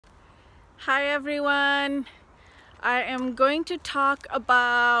Hi everyone. I am going to talk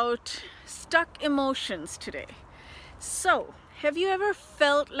about stuck emotions today. So, have you ever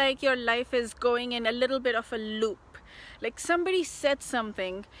felt like your life is going in a little bit of a loop? Like somebody said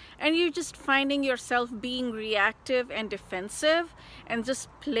something and you're just finding yourself being reactive and defensive and just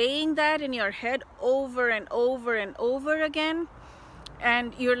playing that in your head over and over and over again?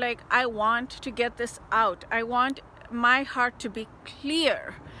 And you're like, I want to get this out. I want my heart to be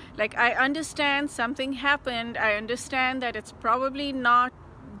clear. Like, I understand something happened. I understand that it's probably not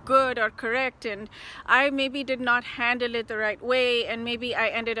good or correct, and I maybe did not handle it the right way, and maybe I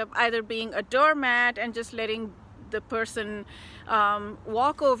ended up either being a doormat and just letting the person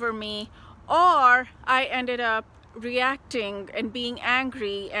walk over me, or I ended up reacting and being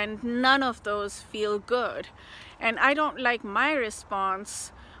angry, and none of those feel good. And I don't like my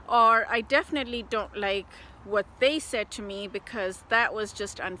response, or I definitely don't like what they said to me because that was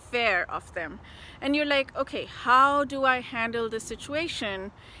just unfair of them. And you're like, okay, how do I handle the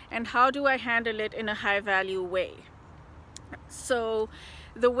situation, and how do I handle it in a high value way? So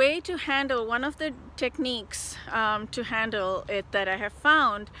the way to handle, one of the techniques to handle it that I have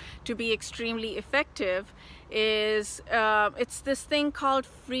found to be extremely effective is it's this thing called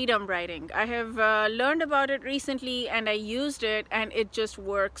freedom writing. I have learned about it recently and I used it, and it just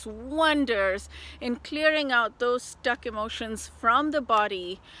works wonders in clearing out those stuck emotions from the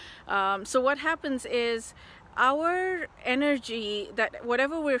body. So what happens is, our energy, that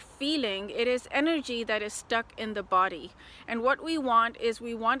whatever we're feeling, it is energy that is stuck in the body, and what we want is,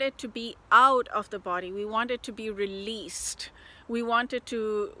 we want it to be out of the body. We want it to be released. We want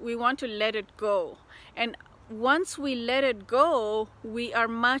to let it go. And once we let it go, we are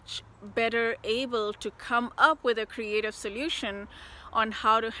much better able to come up with a creative solution on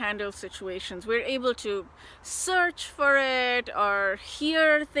how to handle situations. We're able to search for it or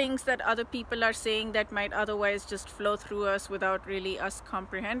hear things that other people are saying that might otherwise just flow through us without really us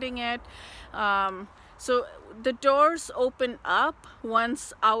comprehending it. So the doors open up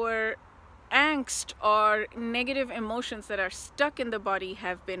once our angst or negative emotions that are stuck in the body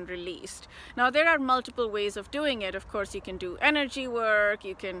have been released. Now, there are multiple ways of doing it. Of course, you can do energy work,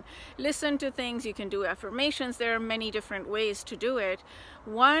 you can listen to things, you can do affirmations. There are many different ways to do it.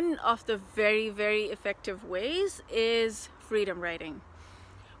 One of the very, very effective ways is freedom writing.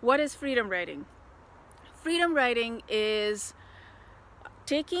 What is freedom writing? Freedom writing is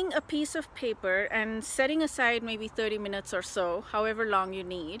taking a piece of paper and setting aside maybe 30 minutes or so, however long you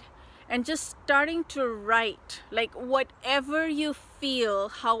need, and just starting to write, like whatever you feel,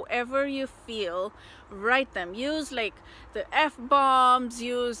 however you feel, write them. Use like the F-bombs,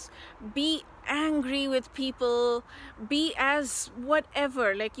 be angry with people, be as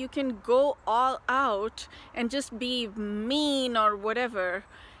whatever, like you can go all out and just be mean or whatever,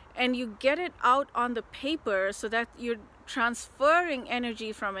 and you get it out on the paper so that you're transferring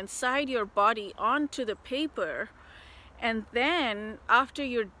energy from inside your body onto the paper. And then after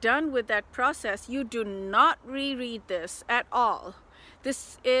you're done with that process, you do not reread this at all.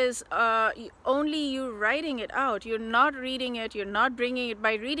 This is only you writing it out. You're not reading it, you're not bringing it.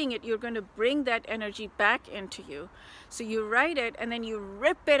 By reading it, you're going to bring that energy back into you. So you write it and then you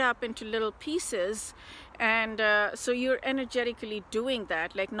rip it up into little pieces. And so you're energetically doing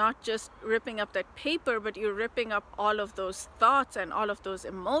that, like not just ripping up that paper, but you're ripping up all of those thoughts and all of those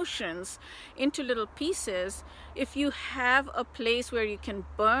emotions into little pieces. If you have a place where you can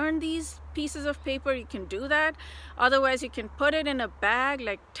burn these pieces of paper, you can do that. Otherwise, you can put it in a bag,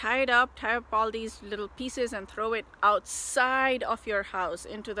 like tie up all these little pieces and throw it outside of your house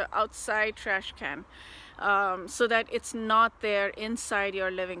into the outside trash can. So that it's not there inside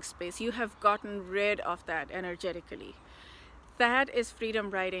your living space. You have gotten rid of that energetically. That is freedom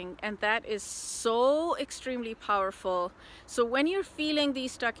writing, and that is so extremely powerful. So when you're feeling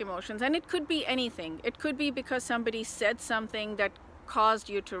these stuck emotions, and it could be anything, it could be because somebody said something that caused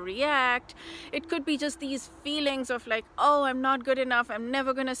you to react. It could be just these feelings of like, oh, I'm not good enough, I'm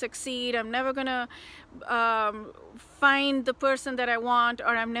never gonna succeed, I'm never gonna find the person that I want,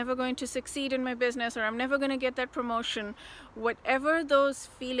 or I'm never going to succeed in my business, or I'm never gonna get that promotion. Whatever those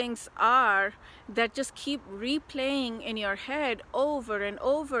feelings are that just keep replaying in your head over and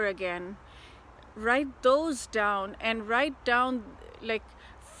over again, write those down, and write down like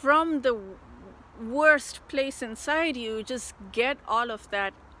from the worst place inside you, just get all of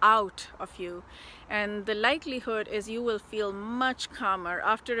that out of you, and the likelihood is you will feel much calmer.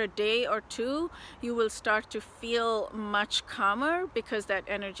 After a day or two, you will start to feel much calmer because that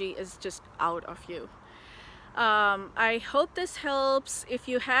energy is just out of you. I hope this helps. If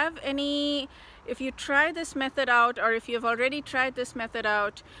you have any If you try this method out, or if you've already tried this method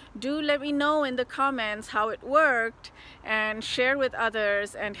out, do let me know in the comments how it worked, and share with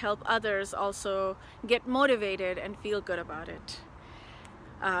others and help others also get motivated and feel good about it.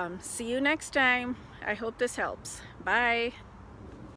 See you next time. I hope this helps. Bye.